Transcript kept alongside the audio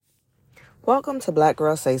Welcome to Black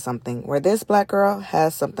Girl Say Something, where this black girl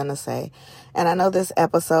has something to say. And I know this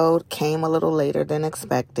episode came a little later than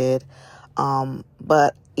expected,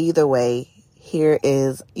 but either way, here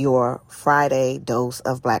is your Friday dose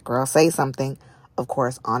of Black Girl Say Something, of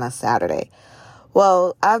course, on a Saturday.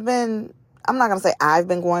 Well, I'm not going to say I've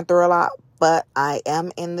been going through a lot, but I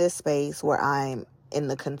am in this space where I'm in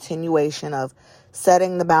the continuation of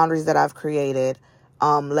setting the boundaries that I've created,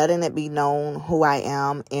 letting it be known who I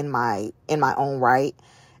am in my own right,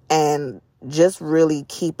 and just really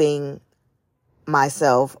keeping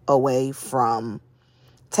myself away from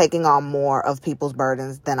taking on more of people's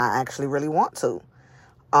burdens than I actually really want to.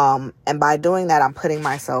 And by doing that, I'm putting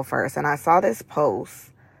myself first. And I saw this post,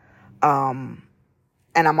 and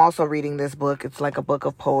I'm also reading this book. It's like a book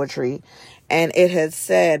of poetry. And it had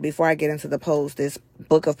said, before I get into the post, this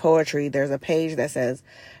book of poetry, there's a page that says,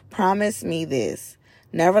 "Promise me this.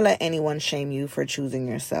 Never let anyone shame you for choosing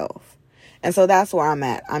yourself." And so that's where I'm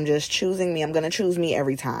at. I'm just choosing me. I'm going to choose me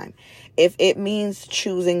every time. If it means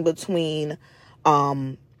choosing between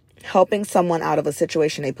helping someone out of a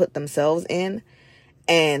situation they put themselves in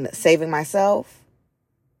and saving myself,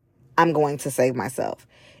 I'm going to save myself.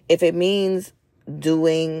 If it means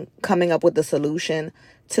coming up with a solution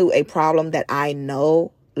to a problem that I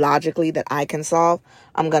know logically that I can solve,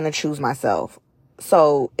 I'm going to choose myself.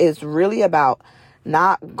 So it's really about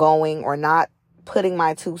not going or not putting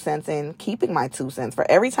my 2 cents in, keeping my 2 cents. For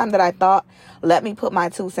every time that I thought, let me put my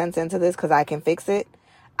 2 cents into this because I can fix it,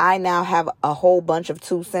 I now have a whole bunch of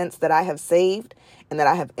 2 cents that I have saved and that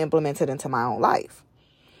I have implemented into my own life.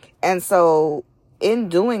 And so in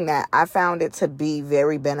doing that, I found it to be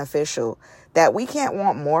very beneficial that we can't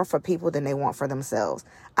want more for people than they want for themselves.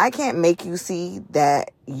 I can't make you see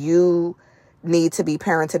that you need to be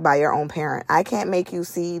parented by your own parent. I can't make you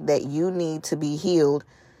see that you need to be healed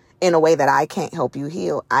in a way that I can't help you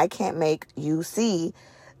heal. I can't make you see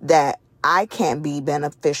that I can't be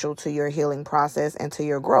beneficial to your healing process and to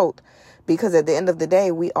your growth. Because at the end of the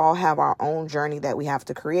day, we all have our own journey that we have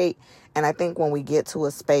to create. And I think when we get to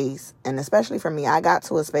a space, and especially for me, I got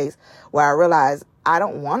to a space where I realized I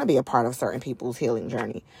don't want to be a part of certain people's healing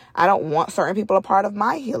journey. I don't want certain people a part of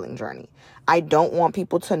my healing journey. I don't want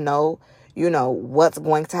people to know, what's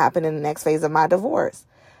going to happen in the next phase of my divorce.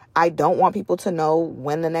 I don't want people to know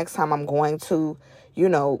when the next time I'm going to,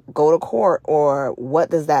 go to court, or what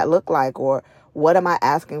does that look like, or what am I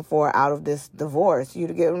asking for out of this divorce? You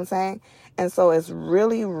get what I'm saying? And so it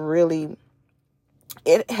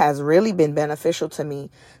has really been beneficial to me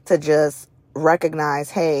to just recognize,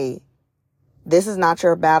 hey, this is not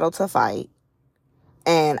your battle to fight.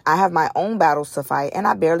 And I have my own battles to fight, and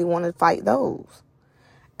I barely want to fight those.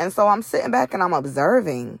 And so I'm sitting back and I'm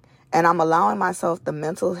observing, and I'm allowing myself the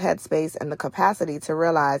mental headspace and the capacity to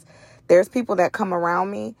realize there's people that come around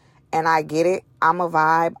me, and I get it. I'm a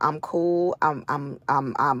vibe. I'm cool. I'm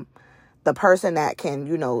the person that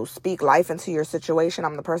can, speak life into your situation.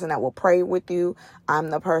 I'm the person that will pray with you. I'm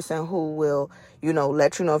the person who will,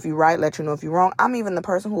 let you know if you're right, let you know if you're wrong. I'm even the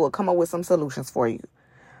person who will come up with some solutions for you.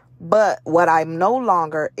 But what I'm no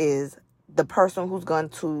longer is the person who's going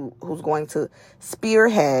to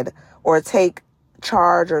spearhead or take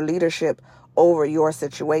charge or leadership over your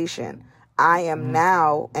situation. I am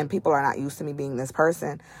now, and people are not used to me being this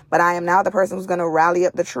person, but I am now the person who's going to rally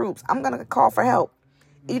up the troops. I'm going to call for help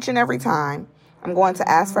each and every time. I'm going to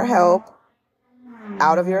ask for help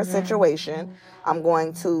out of your situation. I'm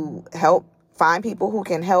going to find people who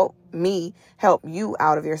can help me help you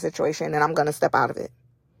out of your situation, and I'm going to step out of it.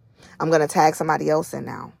 I'm going to tag somebody else in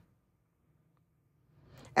now.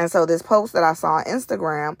 And so this post that I saw on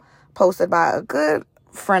Instagram, posted by a good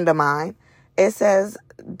friend of mine, it says,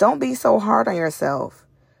 "Don't be so hard on yourself.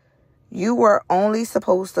 You were only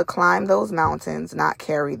supposed to climb those mountains, not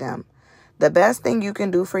carry them. The best thing you can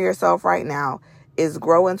do for yourself right now is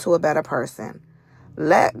grow into a better person.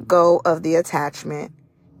 Let go of the attachment,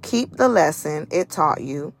 keep the lesson it taught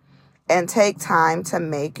you, and take time to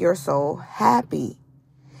make your soul happy."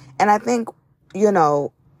 And I think,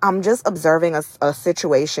 I'm just observing a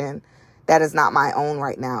situation that is not my own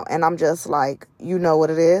right now. And I'm just like, you know what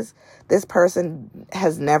it is? This person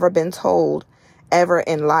has never been told ever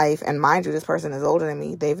in life, and mind you, this person is older than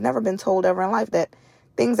me. They've never been told ever in life that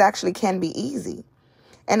things actually can be easy.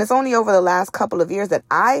 And it's only over the last couple of years that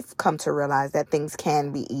I've come to realize that things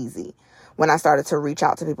can be easy. when I started to reach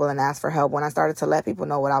out to people and ask for help, when I started to let people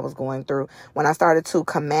know what I was going through, when I started to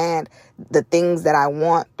command the things that I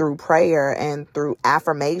want through prayer and through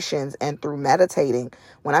affirmations and through meditating,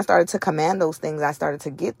 when I started to command those things, I started to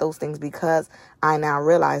get those things because I now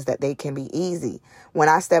realize that they can be easy. When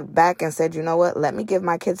I stepped back and said, you know what, let me give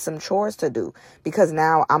my kids some chores to do, because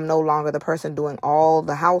now I'm no longer the person doing all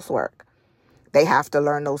the housework. They have to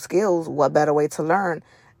learn those skills. What better way to learn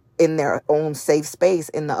in their own safe space,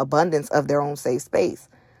 in the abundance of their own safe space?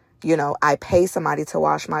 You know, I pay somebody to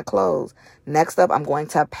wash my clothes. Next up, I'm going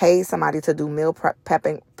to pay somebody to do meal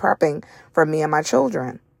prepping for me and my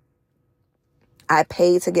children. I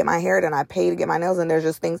pay to get my hair done. I pay to get my nails done. There's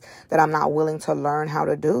just things that I'm not willing to learn how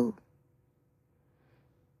to do.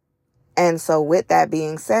 And so with that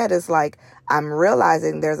being said, it's like I'm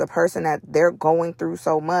realizing there's a person that they're going through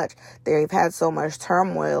so much. They've had so much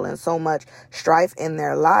turmoil and so much strife in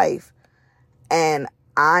their life. And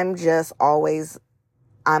I'm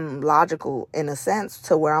logical in a sense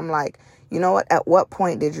to where I'm like, you know what? At what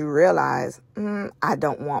point did you realize, I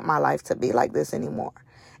don't want my life to be like this anymore?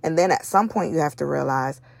 And then at some point you have to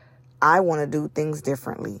realize, I want to do things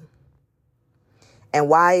differently. And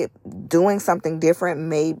why doing something different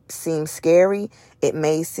may seem scary, it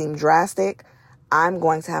may seem drastic, I'm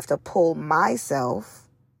going to have to pull myself,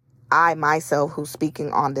 who's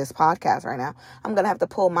speaking on this podcast right now, I'm going to have to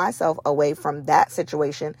pull myself away from that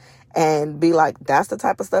situation and be like, that's the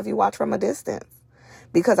type of stuff you watch from a distance.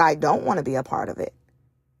 Because I don't want to be a part of it.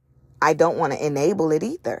 I don't want to enable it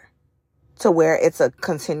either, to where it's a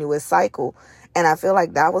continuous cycle. And I feel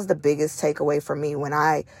like that was the biggest takeaway for me when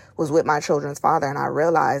I was with my children's father, and I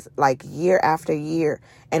realized, like, year after year,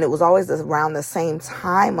 and it was always around the same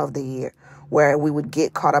time of the year where we would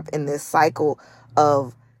get caught up in this cycle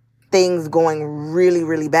of things going really,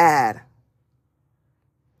 really bad.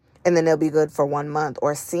 And then they'll be good for 1 month,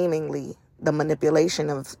 or seemingly the manipulation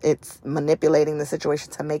of it's manipulating the situation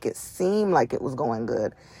to make it seem like it was going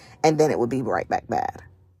good. And then it would be right back bad.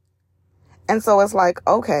 And so it's like,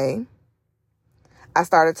 okay, I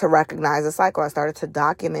started to recognize the cycle. I started to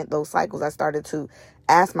document those cycles. I started to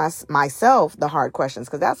ask myself the hard questions,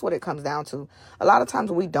 because that's what it comes down to. A lot of times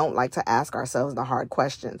we don't like to ask ourselves the hard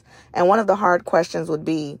questions. And one of the hard questions would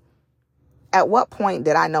be, at what point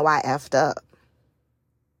did I know I effed up?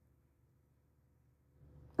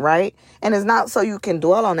 Right? And it's not so you can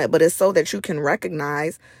dwell on it, but it's so that you can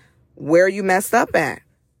recognize where you messed up at.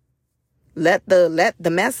 Let the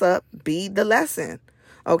mess up be the lesson.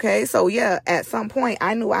 Okay, so yeah, at some point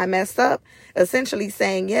I knew I messed up, essentially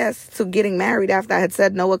saying yes to getting married after I had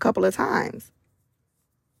said no a couple of times.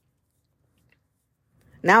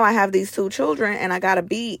 Now I have these 2 children and I got to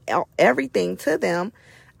be everything to them.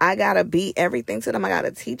 I got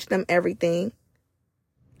to teach them everything.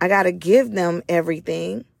 I got to give them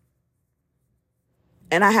everything.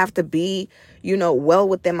 And I have to be, well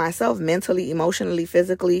within myself, mentally, emotionally,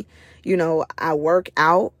 physically. I work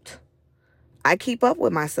out. I keep up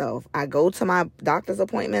with myself. I go to my doctor's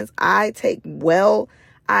appointments. I take care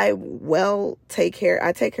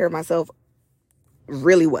of myself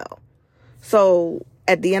really well. So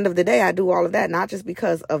at the end of the day, I do all of that, not just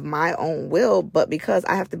because of my own will, but because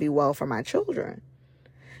I have to be well for my children.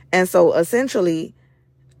 And so essentially,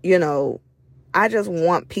 I just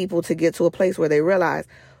want people to get to a place where they realize,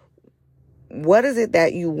 what is it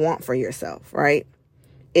that you want for yourself, right?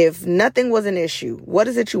 If nothing was an issue, what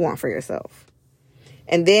is it you want for yourself?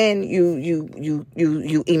 And then you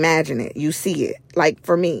imagine it, you see it. Like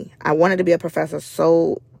for me, I wanted to be a professor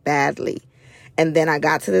so badly. And then I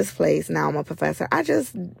got to this place. Now I'm a professor. I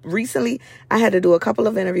had to do a couple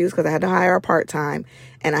of interviews because I had to hire a part-time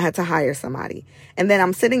and I had to hire somebody. And then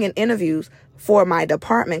I'm sitting in interviews for my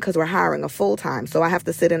department because we're hiring a full-time. So I have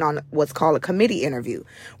to sit in on what's called a committee interview,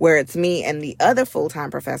 where it's me and the other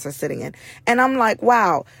full-time professor sitting in. And I'm like,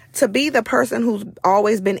 wow, to be the person who's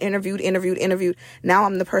always been interviewed. Now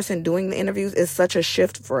I'm the person doing the interviews is such a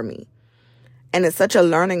shift for me. And it's such a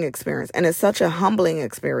learning experience, and it's such a humbling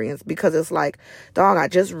experience, because it's like, dog, I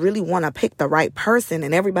just really want to pick the right person,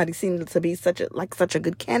 and everybody seems to be such a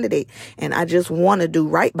good candidate, and I just want to do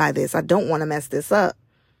right by this. I don't want to mess this up.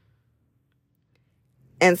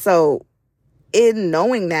 And so in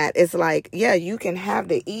knowing that, it's like, yeah, you can have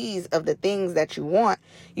the ease of the things that you want.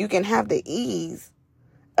 You can have the ease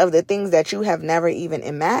of the things that you have never even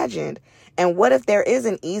imagined. And what if there is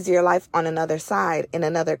an easier life on another side, in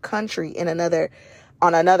another country, on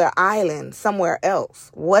another island, somewhere else?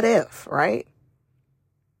 What if, right?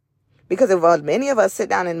 Because if many of us sit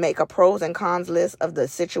down and make a pros and cons list of the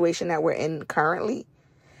situation that we're in currently,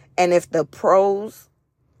 and if the pros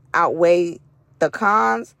outweigh the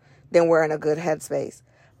cons, then we're in a good headspace.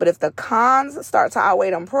 But if the cons start to outweigh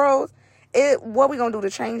them pros, what we going to do to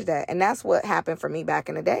change that? And that's what happened for me back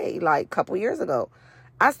in the day, like a couple years ago.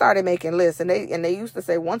 I started making lists, and they used to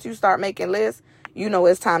say, once you start making lists, you know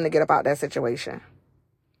it's time to get up out that situation.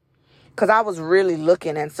 Because I was really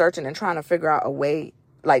looking and searching and trying to figure out a way,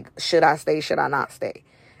 like, should I stay, should I not stay?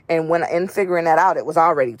 And in figuring that out, it was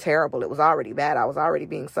already terrible. It was already bad. I was already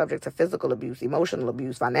being subject to physical abuse, emotional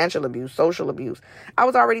abuse, financial abuse, social abuse. I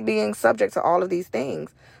was already being subject to all of these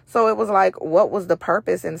things. So it was like, what was the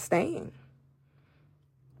purpose in staying?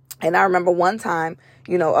 And I remember one time,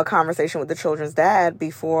 a conversation with the children's dad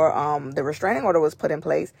before the restraining order was put in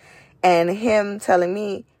place, and him telling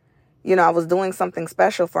me, I was doing something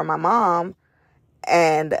special for my mom,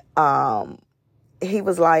 and he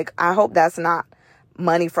was like, I hope that's not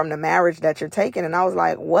money from the marriage that you're taking. And I was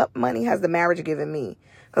like, what money has the marriage given me?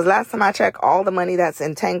 Because last time I checked, all the money that's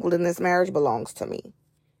entangled in this marriage belongs to me.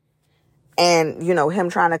 And, him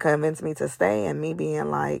trying to convince me to stay, and me being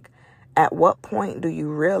like, at what point do you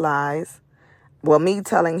realize, me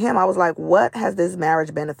telling him, I was like, what has this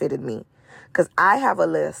marriage benefited me? Because I have a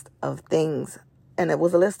list of things, and it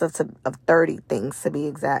was a list of 30 things to be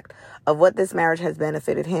exact, of what this marriage has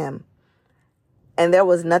benefited him. And there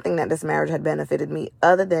was nothing that this marriage had benefited me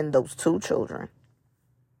other than those 2 children.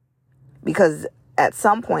 Because at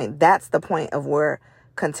some point, that's the point of where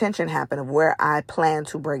contention happened, of where I plan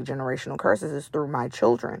to break generational curses, is through my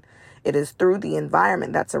children. It is through the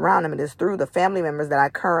environment that's around them. It is through the family members that I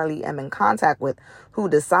currently am in contact with who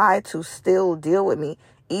decide to still deal with me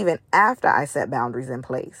even after I set boundaries in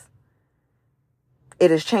place. It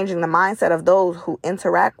is changing the mindset of those who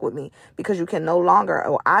interact with me, because you can no longer,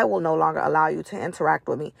 or I will no longer allow you to interact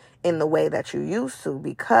with me in the way that you used to,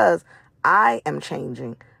 because I am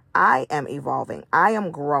changing. I am evolving. I am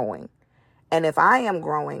growing. And if I am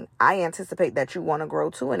growing, I anticipate that you want to grow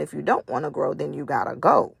too. And if you don't want to grow, then you got to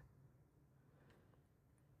go.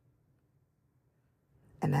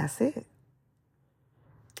 And that's it.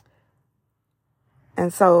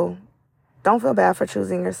 And so don't feel bad for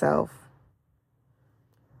choosing yourself.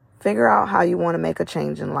 Figure out how you want to make a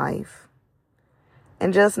change in life.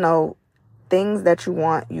 And just know, things that you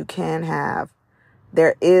want, you can have.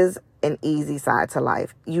 There is an easy side to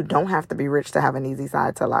life. You don't have to be rich to have an easy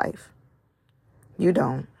side to life. You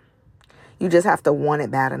don't. You just have to want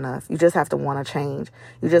it bad enough. You just have to want to change.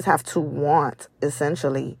 You just have to want,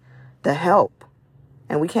 essentially, the help.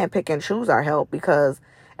 And we can't pick and choose our help, because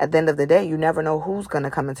at the end of the day, you never know who's going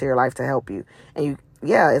to come into your life to help you. And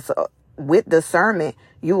it's with discernment,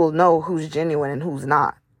 you will know who's genuine and who's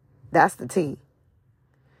not. That's the T.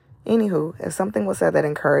 Anywho, if something was said that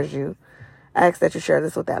encouraged you, I ask that you share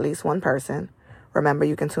this with at least one person. Remember,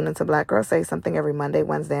 you can tune into Black Girl Say Something every Monday,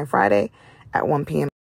 Wednesday, and Friday at 1 p.m.